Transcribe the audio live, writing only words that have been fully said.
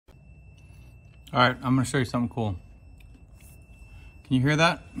All right, I'm gonna show you something cool. Can you hear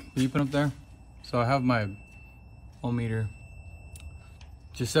that beeping up there? So I have my ohm meter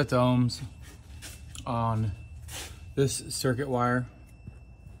just set to ohms on this circuit wire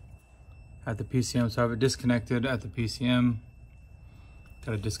at the PCM. So I have it disconnected at the PCM,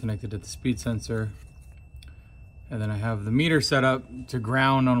 got it disconnected at the speed sensor, and then I have the meter set up to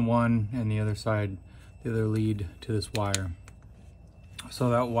ground on one and the other side, the other lead to this wire. So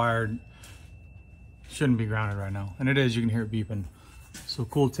that wire shouldn't be grounded right now, and it is. You can hear it beeping. So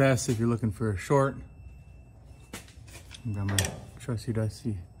cool test if you're looking for a short. I'm gonna trusty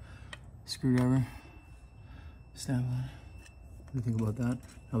dusty screwdriver. Snap on. What do you think about that?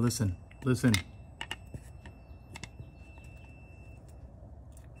 Now listen, listen.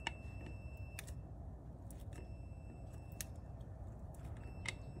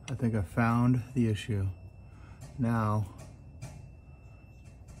 I think I found the issue. Now,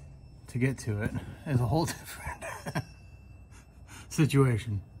 to get to it is a whole different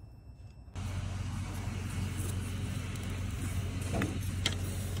situation.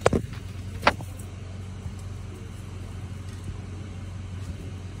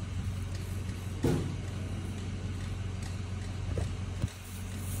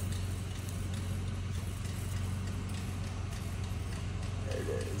 There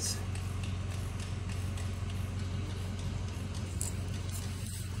it is.